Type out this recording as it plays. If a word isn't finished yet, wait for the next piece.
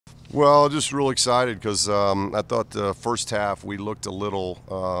Well, just real excited because I thought the first half we looked a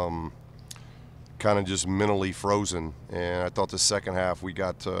little kind of just mentally frozen, and I thought the second half we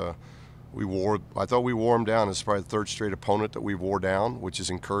got we wore. I thought we wore them down. It's probably the third straight opponent that we wore down, which is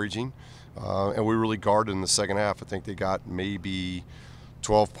encouraging. And we really guarded in the second half. I think they got maybe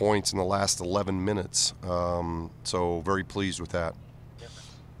 12 points in the last 11 minutes. So very pleased with that.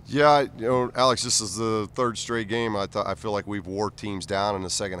 Yeah, Alex, this is the third straight game. I feel like we've wore teams down in the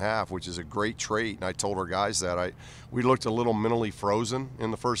second half, which is a great trait. And I told our guys that we looked a little mentally frozen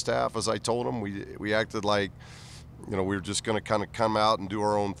in the first half. As I told them, we acted like we were just going to kind of come out and do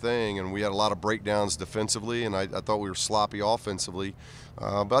our own thing, and we had a lot of breakdowns defensively, and I thought we were sloppy offensively.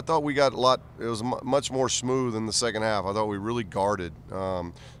 But I thought we got a lot. It was much more smooth in the second half. I thought we really guarded,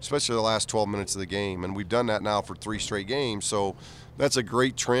 especially the last 12 minutes of the game, and we've done that now for 3 straight games. So that's a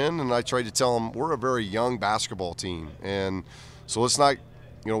great trend, and I tried to tell them we're a very young basketball team, and so let's not.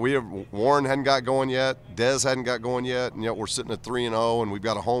 Warren hadn't got going yet, Dez hadn't got going yet, and yet we're sitting at 3-0, and we've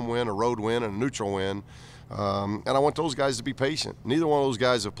got a home win, a road win, and a neutral win. And I want those guys to be patient. Neither one of those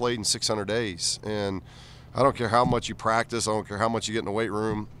guys have played in 600 days, and I don't care how much you practice. I don't care how much you get in the weight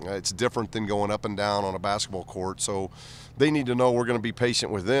room. It's different than going up and down on a basketball court. So they need to know we're going to be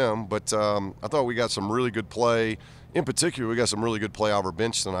patient with them. But I thought we got some really good play. In particular, we got some really good play off our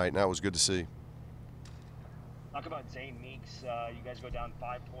bench tonight, and that was good to see. Talk about Zane Meeks. You guys go down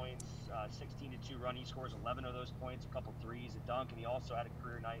 5 points, 16-2 run. He scores 11 of those points, a couple threes, a dunk, and he also had a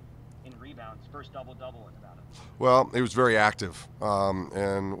career night in rebounds. First double-double in Nevada. Well, he was very active.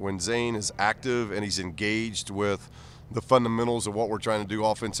 And when Zane is active and he's engaged with the fundamentals of what we're trying to do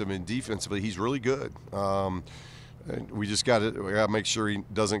offensively and defensively, he's really good. We just got to make sure he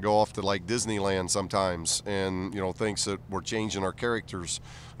doesn't go off to like Disneyland sometimes and thinks that we're changing our characters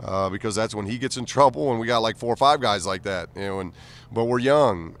because that's when he gets in trouble. And we got like 4 or 5 guys like that, but we're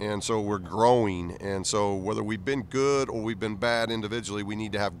young and so we're growing. And so whether we've been good or we've been bad individually, we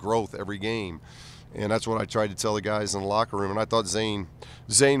need to have growth every game. And that's what I tried to tell the guys in the locker room. And I thought Zane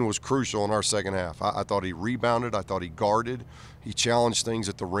was crucial in our second half. I thought he rebounded. I thought he guarded. He challenged things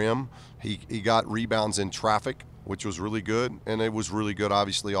at the rim. He got rebounds in traffic, which was really good. And it was really good,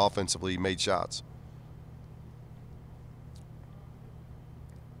 obviously, offensively. He made shots.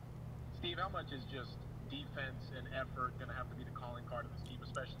 Steve, how much is just defense and effort going to have to be the calling card of this team,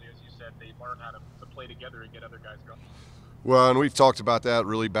 especially, as you said, they learn how to play together and get other guys going? Well, and we've talked about that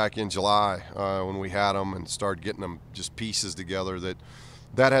really back in July when we had them and started getting them just pieces together.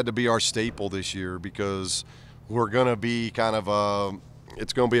 That had to be our staple this year because we're going to be kind of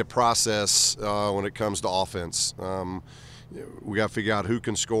it's going to be a process when it comes to offense. We got to figure out who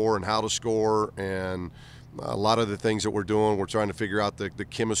can score and how to score, and a lot of the things that we're doing, we're trying to figure out the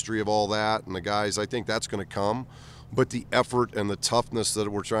chemistry of all that. And the guys, I think that's going to come. But the effort and the toughness that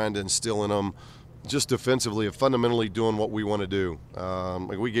we're trying to instill in them, just defensively, of fundamentally doing what we want to do.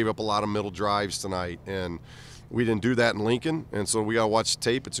 Like we gave up a lot of middle drives tonight, and we didn't do that in Lincoln. And so we got to watch the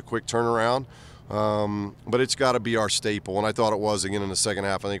tape. It's a quick turnaround. But it's got to be our staple, and I thought it was again in the second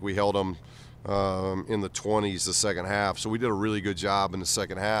half. I think we held them in the 20s the second half, so we did a really good job in the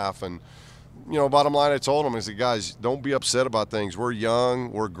second half. And bottom line, I told them, I said, guys, don't be upset about things. We're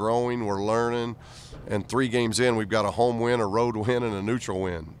young, we're growing, we're learning, and 3 games in, we've got a home win, a road win, and a neutral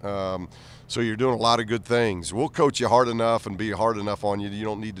win. So you're doing a lot of good things. We'll coach you hard enough and be hard enough on you. You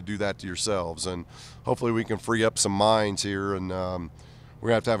don't need to do that to yourselves, and hopefully we can free up some minds here, and we're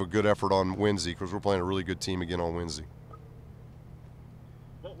going to have a good effort on Wednesday because we're playing a really good team again on Wednesday.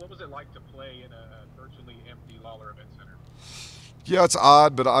 What was it like to play in a virtually empty Lawler Event Center? Yeah, it's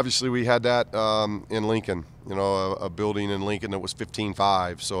odd, but obviously we had that in Lincoln, a building in Lincoln that was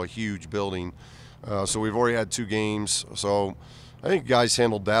 15.5, so a huge building. So we've already had 2 games. So I think guys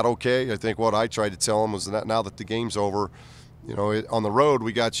handled that okay. I think what I tried to tell them was that now that the game's over, on the road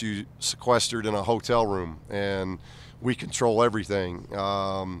we got you sequestered in a hotel room, and we control everything.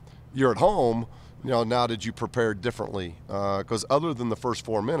 You're at home, now did you prepare differently? Because other than the first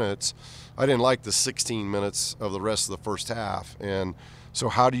 4 minutes, I didn't like the 16 minutes of the rest of the first half. And so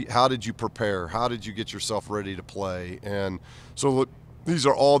how did you prepare? How did you get yourself ready to play? And so look,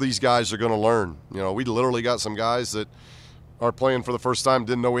 all these guys are going to learn. We literally got some guys that are playing for the first time,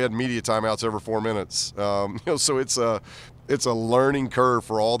 didn't know we had media timeouts every 4 minutes. So it's a learning curve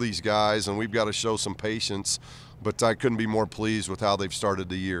for all these guys, and we've got to show some patience. But I couldn't be more pleased with how they've started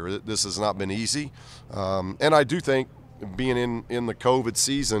the year. This has not been easy. And I do think being in the COVID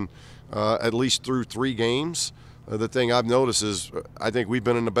season, at least through 3 games, the thing I've noticed is I think we've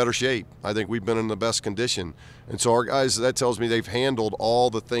been in a better shape. I think we've been in the best condition. And so our guys, that tells me they've handled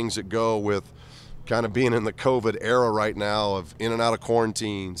all the things that go with kind of being in the COVID era right now of in and out of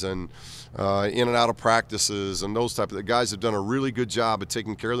quarantines and in and out of practices and those type of, the guys have done a really good job of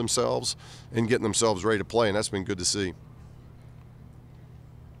taking care of themselves and getting themselves ready to play, and that's been good to see.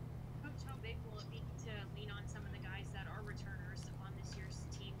 Coach, how big will it be to lean on some of the guys that are returners on this year's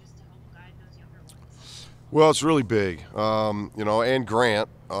team just to help guide those younger ones? Well, it's really big, you know, and Grant,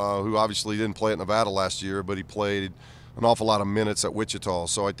 who obviously didn't play at Nevada last year, but he played an awful lot of minutes at Wichita,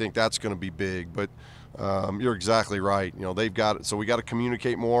 so I think that's going to be big. But you're exactly right. You know, they've got, so we got to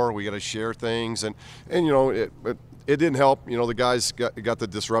communicate more. We got to share things, and you know, it didn't help. You know, the guys got the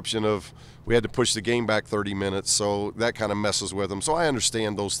disruption of, we had to push the game back 30 minutes, so that kind of messes with them. So I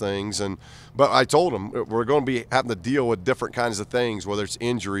understand those things, but I told them we're going to be having to deal with different kinds of things, whether it's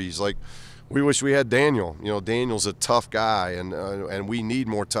injuries. Like, we wish we had Daniel. You know, Daniel's a tough guy, and we need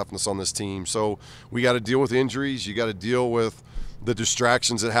more toughness on this team. So we got to deal with injuries. You got to deal with the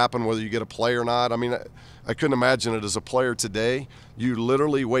distractions that happen, whether you get a play or not. I mean, I couldn't imagine it as a player today. You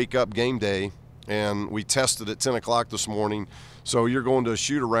literally wake up game day, and we tested at 10 o'clock this morning. So you're going to a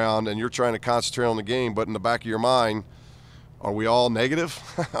shoot around, and you're trying to concentrate on the game, but in the back of your mind, are we all negative?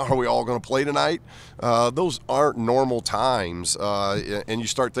 Are we all going to play tonight? Those aren't normal times. And you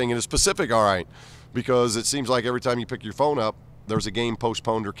start thinking, is Pacific all right? Because it seems like every time you pick your phone up, there's a game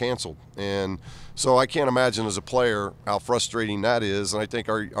postponed or canceled. And so I can't imagine as a player how frustrating that is. And I think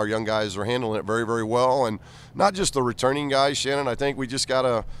our young guys are handling it very, very well. And not just the returning guys, Shannon. I think we just got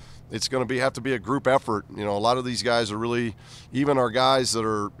to, it's going to have to be a group effort. You know, a lot of these guys are really, even our guys that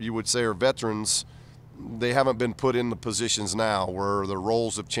are, you would say, are veterans, they haven't been put in the positions now where the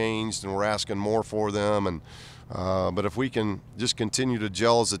roles have changed and we're asking more for them. And but if we can just continue to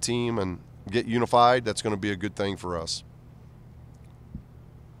gel as a team and get unified, that's going to be a good thing for us.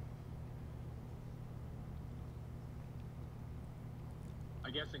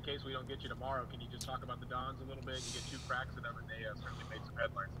 I guess in case we don't get you tomorrow, can you just talk about the Dons a little bit? You get 2 cracks at them, and they certainly made some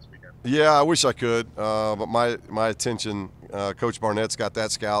headlines this weekend. Yeah, I wish I could, but my attention, Coach Barnett's got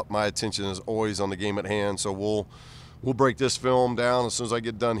that scout. My attention is always on the game at hand, so we'll break this film down as soon as I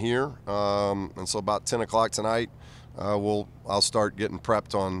get done here, and so about 10 o'clock tonight, I'll start getting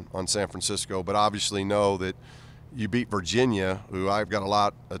prepped on San Francisco. But obviously know that you beat Virginia, who I've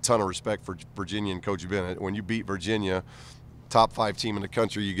got a ton of respect for Virginia and Coach Bennett. When you beat Virginia, top 5 team in the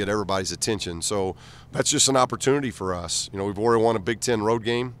country, you get everybody's attention. So that's just an opportunity for us. You know, we've already won a Big Ten road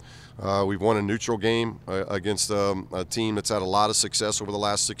game. We've won a neutral game against a team that's had a lot of success over the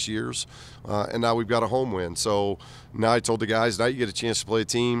last 6 years. And now we've got a home win. So now I told the guys, now you get a chance to play a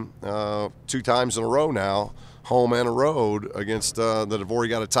team 2 times in a row now, home and a road, against that have already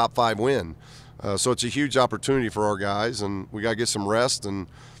got a top 5 win. So it's a huge opportunity for our guys, and we got to get some rest and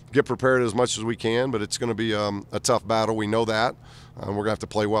get prepared as much as we can, but it's going to be a tough battle. We know that, and we're going to have to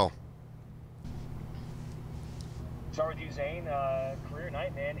play well. Start with you, Zane. Career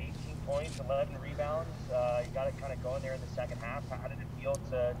night, man. 18 points, 11 rebounds. You got it kind of going there in the second half. How did it feel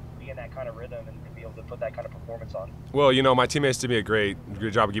to be in that kind of rhythm and be able to put that kind of performance on? Well, you know, my teammates did me a great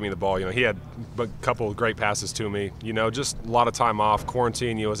job of giving me the ball. You know, he had a couple of great passes to me. You know, just a lot of time off.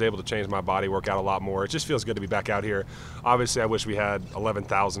 Quarantine, you know, was able to change my body, work out a lot more. It just feels good to be back out here. Obviously, I wish we had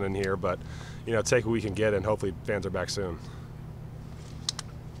 11,000 in here, but, you know, take what we can get, and hopefully fans are back soon.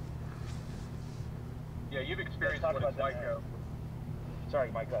 Yeah, you've experienced what it's like.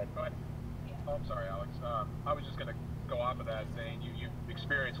 Sorry, Mike, go ahead. Go ahead. Oh, I'm sorry, Alex. I was just going to go off of that, saying you've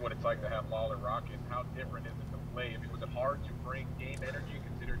experienced what it's like to have Lawler rocking. How different is it to play? I mean, was it hard to bring game energy,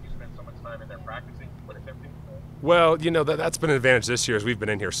 considering you spent so much time in there practicing when attempting? Well, you know, that's been an advantage this year, as we've been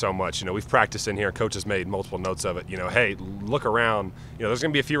in here so much. You know, we've practiced in here. Coach has made multiple notes of it. You know, hey, look around. You know, there's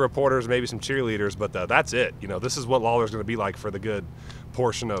going to be a few reporters, maybe some cheerleaders, but that's it. You know, this is what Lawler's going to be like for the good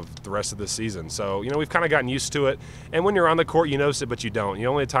portion of the rest of this season. So, you know, we've kind of gotten used to it. And when you're on the court, you notice it, but you don't. The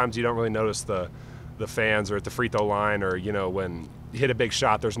only times you don't really notice the fans or at the free throw line, or, you know, when you hit a big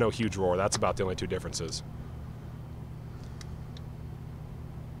shot, there's no huge roar. That's about the only 2 differences.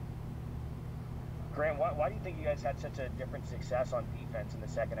 Grant, why do you think you guys had such a different success on defense in the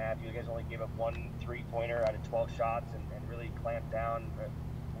second half? You guys only gave up 1 3-pointer out of 12 shots and really clamped down.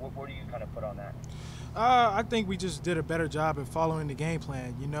 What do you kind of put on that? I think we just did a better job at following the game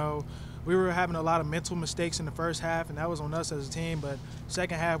plan. You know, we were having a lot of mental mistakes in the first half, and that was on us as a team. But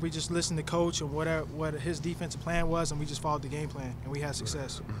second half, we just listened to coach and what his defensive plan was, and we just followed the game plan, and we had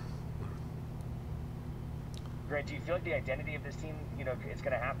success. Grant, do you feel like the identity of this team, you know, it's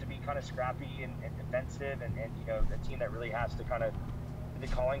going to have to be kind of scrappy and defensive, and you know, a team that really has to kind of, the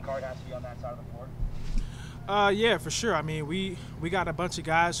calling card has to be on that side of the floor? Yeah, for sure. I mean, we got a bunch of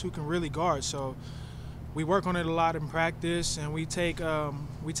guys who can really guard, so we work on it a lot in practice, and we take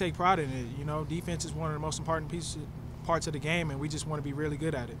pride in it. You know, defense is one of the most important parts of the game, and we just want to be really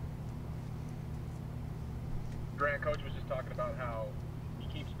good at it. Grant, Coach was just talking about how he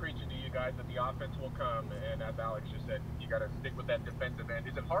keeps preaching to you guys that the offense will come, and as Alex just said, you got to stick with that defensive end.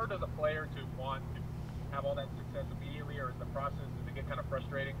 Is it hard as a player to want to have all that success immediately, or is the process, does it get kind of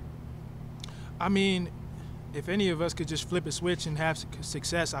frustrating? I mean, if any of us could just flip a switch and have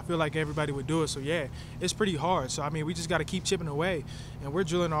success, I feel like everybody would do it. So, yeah, it's pretty hard. So, I mean, we just got to keep chipping away. And we're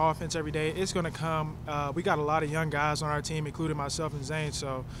drilling our offense every day. It's going to come. We got a lot of young guys on our team, including myself and Zane.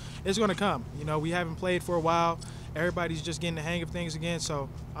 So, it's going to come. You know, we haven't played for a while. Everybody's just getting the hang of things again. So,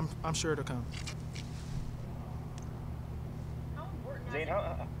 I'm sure it'll come. How important Zane,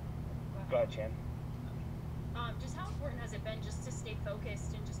 go ahead, Chan. just how important has it been just to stay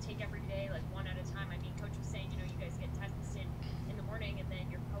focused and just take every day like one at a time? I mean, Coach was saying, you know, you guys get tested in the morning, and then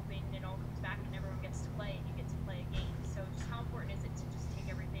you're hoping it all comes back and everyone gets to play and you get to play a game. So just how important is it to just take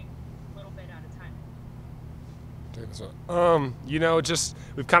everything a little bit at a time? You know, just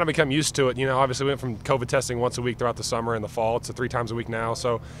we've kind of become used to it. You know, obviously we went from COVID testing once a week throughout the summer and the fall to 3 times a week now.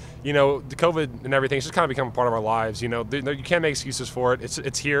 So, you know, the COVID and everything, it's just kind of become a part of our lives. You know, you can't make excuses for it.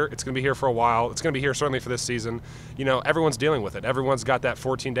 It's here. It's going to be here for a while. It's going to be here certainly for this season. You know, everyone's dealing with it. Everyone's got that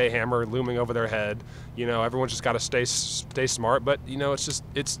 14-day hammer looming over their head. You know, everyone's just got to stay smart. But, you know,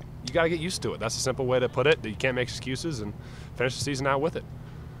 you got to get used to it. That's a simple way to put it. You can't make excuses and finish the season out with it.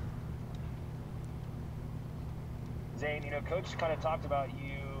 Zane, you know, Coach kind of talked about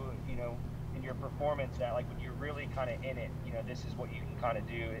you know, in your performance that like when you're really kind of in it, you know, this is what you can kind of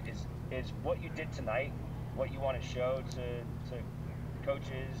do. Is what you did tonight what you want to show to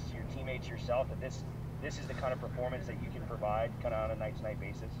coaches, your teammates, yourself, that this is the kind of performance that you can provide kind of on a night-to-night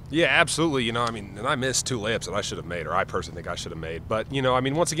basis? Yeah, absolutely. You know, I mean, and I missed 2 layups that I should have made, or I personally think I should have made. But, you know, I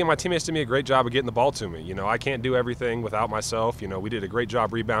mean, once again, my teammates did me a great job of getting the ball to me. You know, I can't do everything without myself. You know, we did a great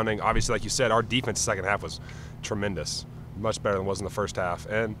job rebounding. Obviously, like you said, our defense second half was tremendous, much better than it was in the first half.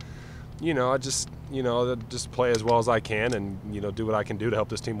 And, you know, I just play as well as I can and, you know, do what I can do to help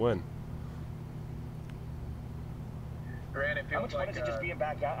this team win. Grant, it How feels much fun like is it just being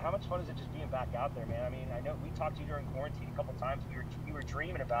back out? How much fun is it just being back out there, man? I mean, I know we talked to you during quarantine a couple times. You were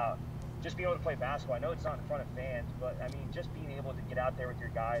dreaming about just being able to play basketball. I know it's not in front of fans, but I mean, just being able to get out there with your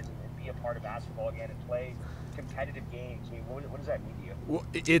guys and be a part of basketball again and play competitive games. I mean, what does that mean to you? Well,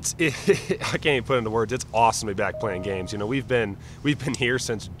 I can't even put it into words. It's awesome to be back playing games. You know, we've been here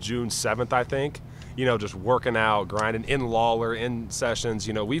since June 7th, I think. You know, just working out, grinding in Lawler, in sessions.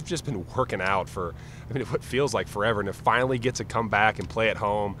 You know, we've just been working out for, I mean, what feels like forever. And to finally get to come back and play at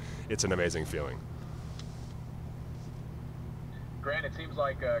home, it's an amazing feeling. Grant, it seems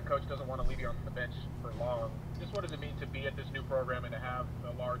like Coach doesn't want to leave you on the bench for long. Just what does it mean to be at this new program and to have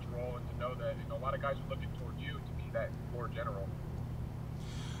a large role and to know that, you know, a lot of guys are looking toward you to be that floor general?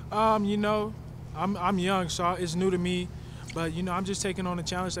 You know, I'm young, so it's new to me. But, you know, I'm just taking on the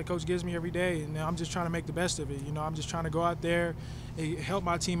challenge that Coach gives me every day, and I'm just trying to make the best of it. You know, I'm just trying to go out there and help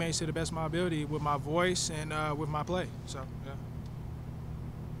my teammates to the best of my ability with my voice and with my play. So, yeah.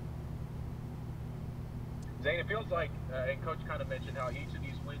 Zane, it feels like, and Coach kind of mentioned how each of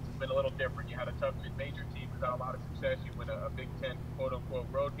these wins has been a little different. You had a tough mid-major team without a lot of success. You win a Big Ten quote-unquote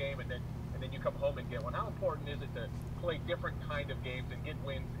road game, and then you come home and get one. How important is it to play different kind of games and get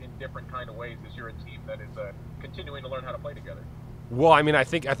wins in different kind of ways as you're a team that is continuing to learn how to play together? Well, I mean, I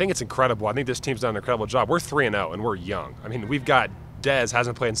think it's incredible. I think this team's done an incredible job. We're 3-0 and we're young. I mean, we've got Dez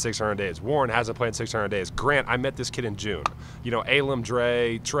hasn't played in 600 days. Warren hasn't played in 600 days. Grant, I met this kid in June. You know, Alem,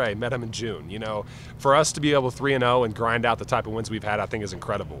 Trey, met him in June. You know, for us to be able 3-0 and grind out the type of wins we've had, I think is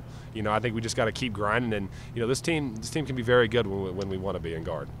incredible. You know, I think we just got to keep grinding, and you know, this team can be very good when we want to be in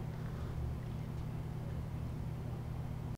guard.